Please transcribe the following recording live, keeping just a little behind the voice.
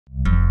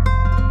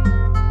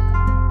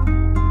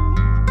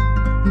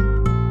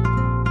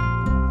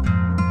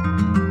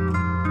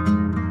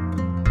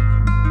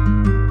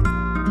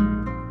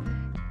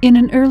In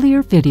an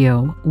earlier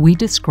video, we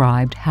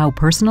described how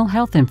personal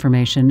health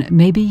information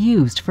may be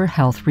used for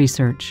health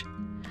research.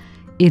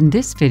 In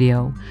this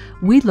video,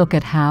 we look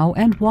at how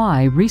and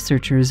why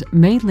researchers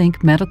may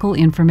link medical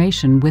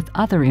information with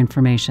other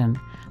information,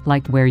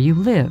 like where you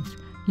live,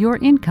 your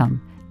income,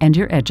 and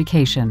your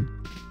education.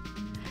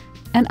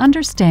 An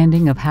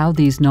understanding of how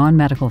these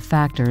non-medical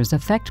factors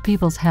affect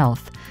people's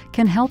health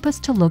can help us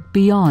to look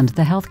beyond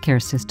the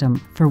healthcare system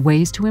for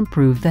ways to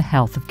improve the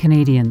health of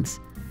Canadians.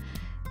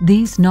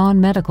 These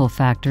non-medical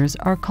factors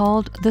are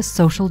called the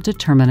social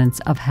determinants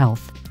of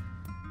health.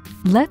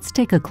 Let's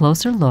take a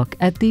closer look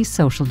at these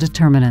social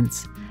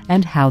determinants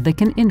and how they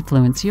can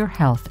influence your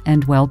health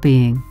and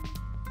well-being.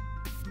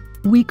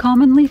 We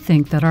commonly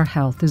think that our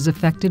health is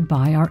affected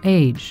by our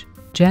age,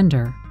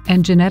 gender,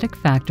 and genetic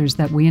factors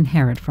that we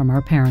inherit from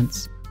our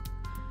parents.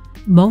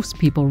 Most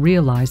people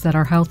realize that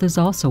our health is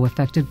also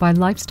affected by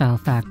lifestyle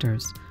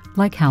factors,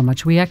 like how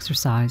much we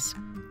exercise,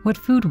 what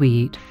food we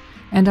eat,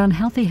 and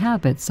unhealthy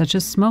habits such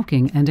as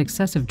smoking and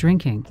excessive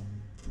drinking.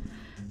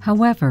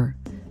 However,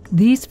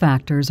 these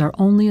factors are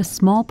only a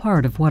small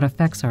part of what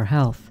affects our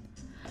health.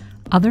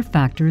 Other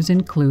factors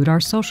include our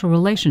social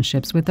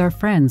relationships with our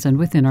friends and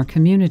within our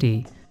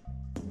community,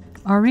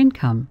 our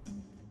income,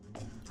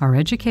 our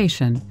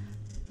education,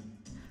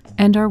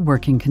 and our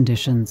working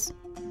conditions.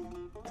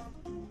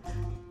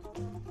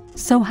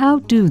 So how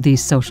do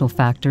these social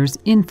factors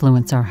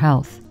influence our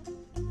health?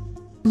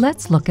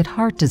 Let's look at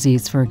heart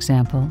disease, for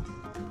example.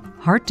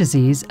 Heart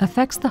disease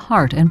affects the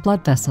heart and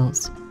blood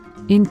vessels.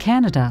 In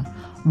Canada,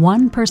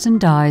 one person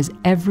dies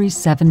every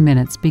 7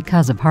 minutes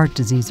because of heart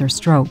disease or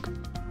stroke.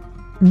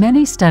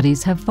 Many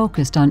studies have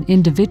focused on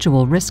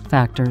individual risk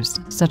factors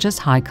such as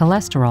high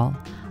cholesterol,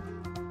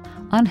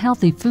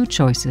 unhealthy food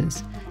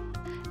choices,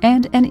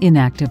 and an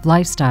inactive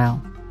lifestyle.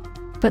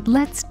 But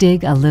let's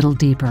dig a little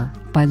deeper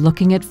by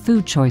looking at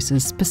food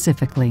choices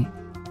specifically.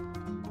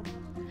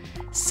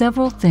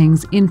 Several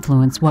things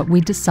influence what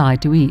we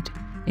decide to eat,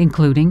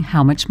 including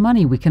how much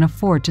money we can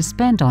afford to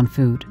spend on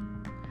food.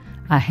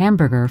 A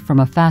hamburger from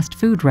a fast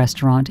food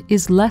restaurant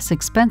is less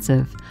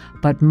expensive,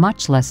 but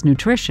much less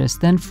nutritious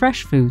than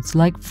fresh foods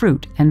like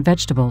fruit and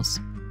vegetables.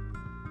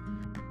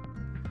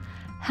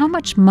 How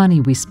much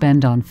money we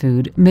spend on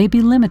food may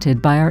be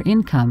limited by our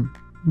income,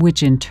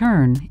 which in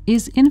turn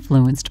is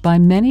influenced by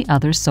many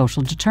other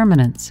social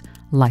determinants,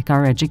 like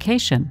our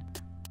education.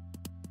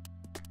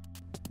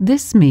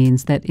 This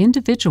means that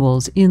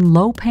individuals in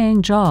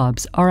low-paying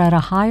jobs are at a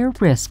higher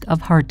risk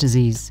of heart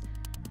disease.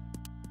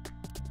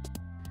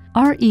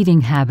 Our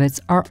eating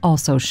habits are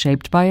also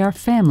shaped by our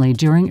family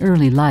during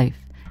early life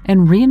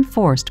and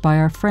reinforced by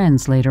our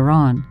friends later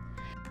on.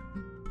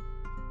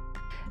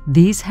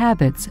 These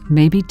habits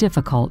may be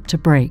difficult to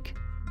break.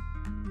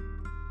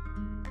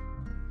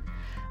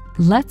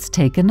 Let's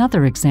take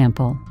another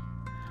example.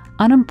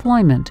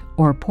 Unemployment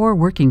or poor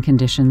working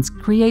conditions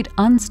create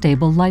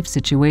unstable life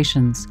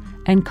situations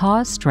and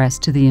cause stress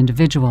to the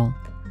individual.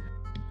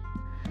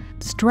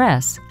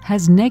 Stress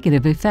has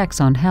negative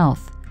effects on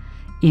health,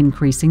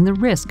 increasing the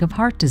risk of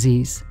heart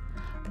disease,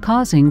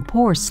 causing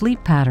poor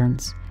sleep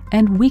patterns,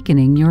 and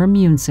weakening your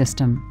immune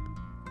system.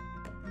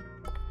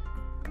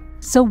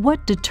 So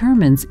what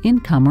determines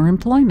income or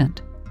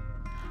employment?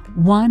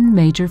 One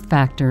major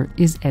factor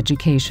is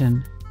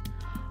education.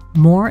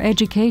 More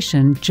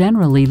education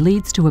generally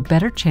leads to a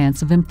better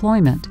chance of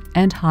employment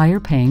and higher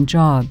paying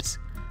jobs,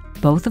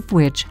 both of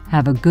which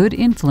have a good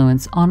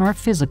influence on our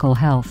physical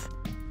health.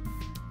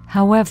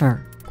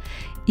 However,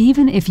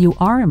 even if you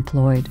are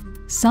employed,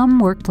 some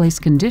workplace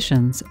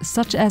conditions,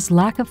 such as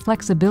lack of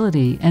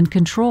flexibility and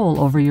control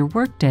over your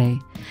workday,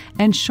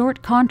 and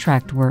short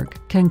contract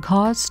work can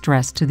cause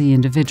stress to the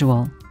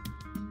individual.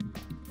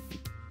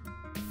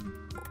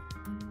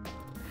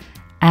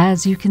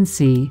 As you can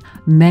see,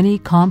 many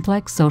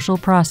complex social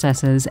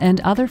processes and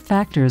other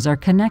factors are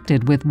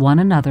connected with one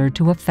another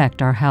to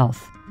affect our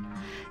health.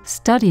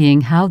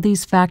 Studying how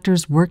these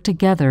factors work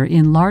together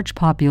in large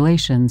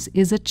populations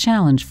is a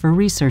challenge for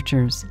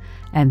researchers,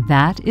 and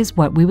that is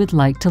what we would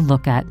like to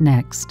look at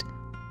next.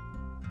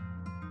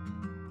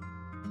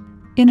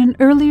 In an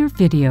earlier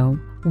video,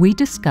 we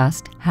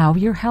discussed how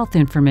your health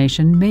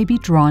information may be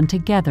drawn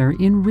together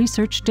in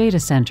research data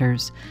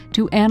centers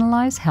to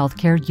analyze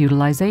healthcare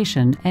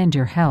utilization and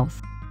your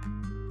health.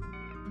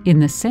 In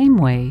the same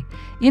way,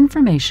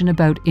 information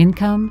about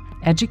income,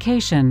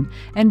 education,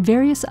 and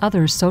various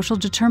other social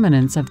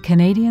determinants of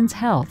Canadians'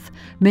 health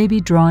may be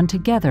drawn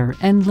together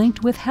and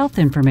linked with health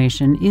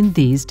information in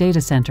these data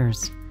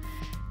centers.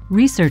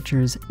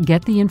 Researchers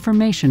get the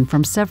information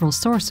from several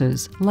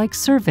sources, like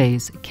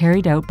surveys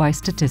carried out by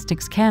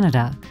Statistics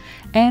Canada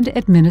and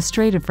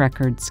administrative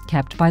records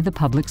kept by the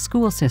public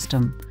school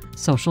system,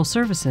 social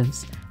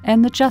services,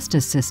 and the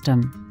justice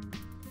system.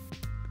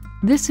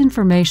 This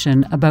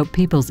information about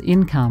people's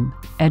income,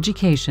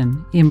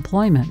 education,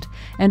 employment,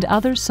 and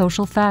other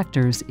social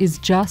factors is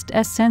just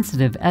as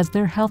sensitive as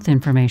their health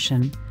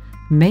information,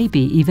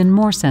 maybe even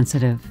more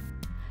sensitive.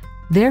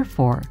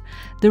 Therefore,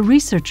 the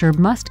researcher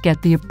must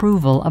get the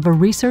approval of a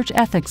research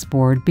ethics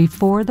board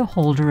before the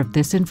holder of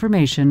this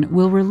information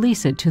will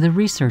release it to the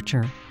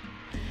researcher.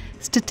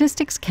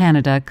 Statistics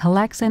Canada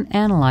collects and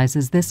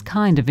analyzes this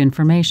kind of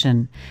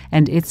information,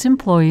 and its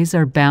employees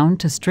are bound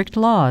to strict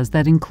laws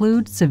that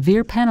include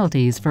severe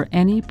penalties for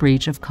any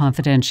breach of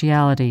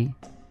confidentiality.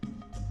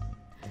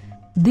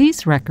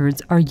 These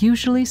records are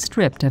usually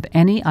stripped of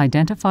any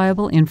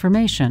identifiable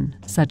information,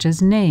 such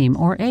as name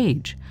or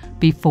age,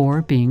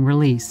 before being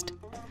released.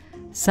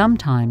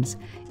 Sometimes,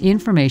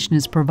 information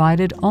is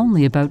provided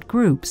only about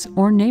groups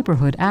or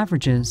neighborhood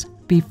averages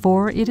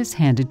before it is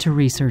handed to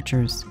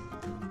researchers.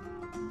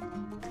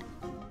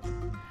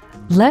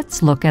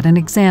 Let's look at an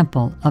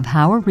example of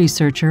how a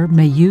researcher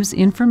may use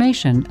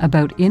information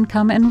about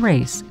income and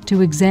race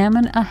to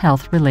examine a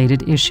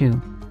health-related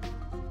issue.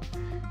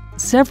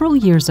 Several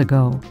years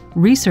ago,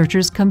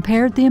 researchers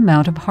compared the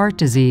amount of heart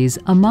disease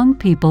among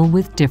people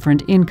with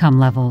different income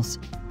levels.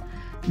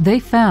 They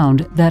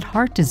found that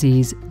heart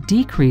disease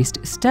decreased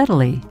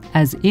steadily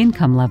as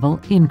income level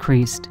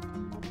increased.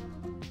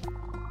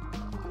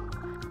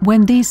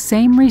 When these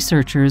same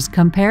researchers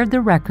compared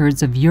the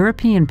records of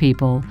European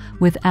people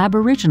with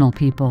Aboriginal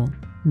people,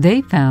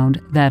 they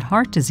found that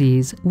heart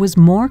disease was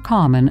more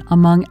common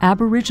among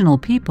Aboriginal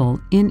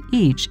people in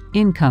each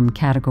income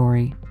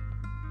category.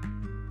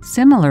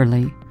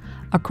 Similarly,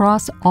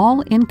 across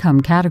all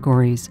income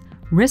categories,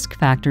 risk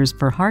factors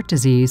for heart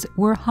disease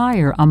were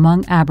higher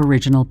among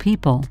Aboriginal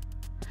people.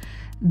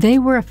 They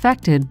were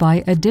affected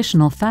by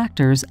additional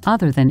factors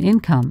other than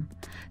income,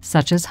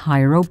 such as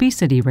higher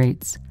obesity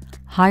rates,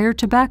 higher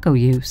tobacco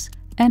use,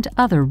 and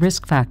other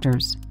risk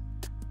factors.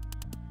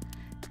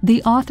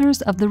 The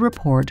authors of the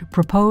report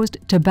proposed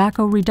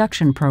tobacco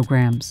reduction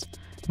programs,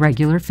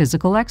 regular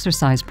physical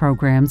exercise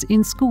programs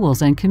in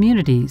schools and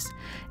communities,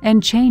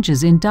 and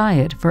changes in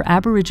diet for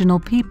Aboriginal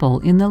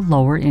people in the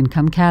lower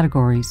income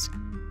categories.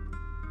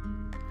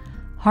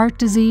 Heart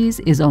disease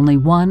is only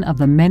one of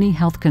the many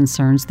health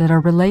concerns that are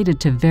related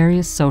to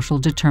various social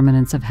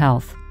determinants of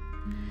health.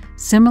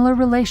 Similar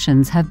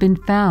relations have been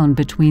found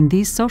between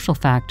these social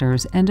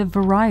factors and a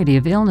variety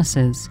of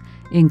illnesses,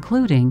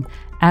 including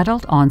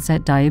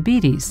adult-onset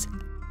diabetes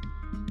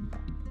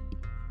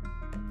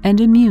and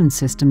immune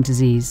system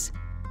disease.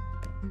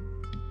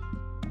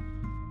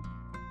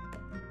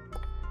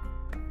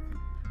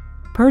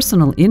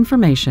 Personal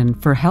information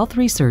for health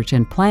research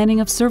and planning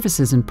of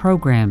services and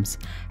programs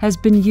has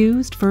been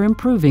used for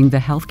improving the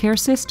healthcare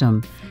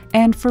system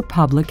and for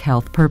public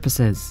health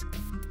purposes.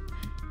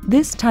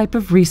 This type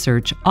of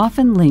research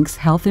often links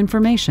health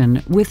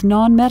information with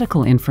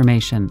non-medical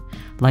information,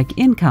 like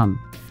income,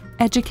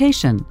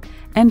 education,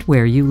 and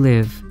where you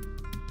live.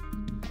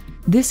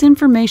 This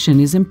information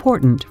is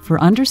important for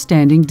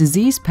understanding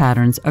disease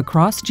patterns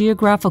across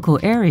geographical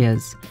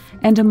areas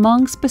and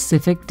among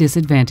specific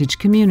disadvantaged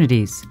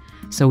communities,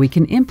 so we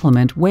can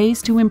implement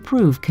ways to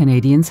improve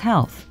Canadians'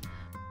 health.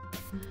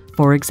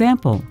 For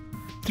example,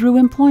 through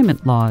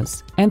employment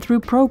laws and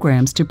through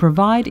programs to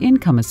provide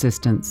income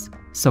assistance,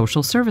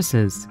 social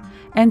services,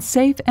 and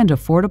safe and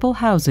affordable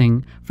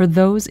housing for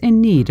those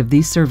in need of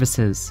these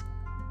services.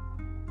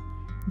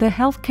 The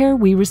healthcare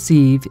we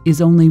receive is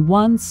only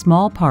one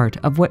small part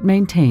of what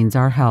maintains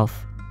our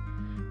health.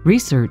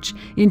 Research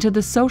into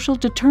the social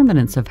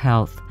determinants of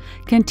health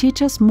can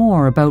teach us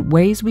more about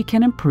ways we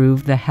can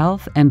improve the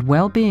health and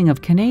well-being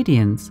of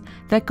Canadians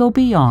that go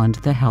beyond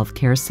the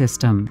healthcare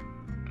system.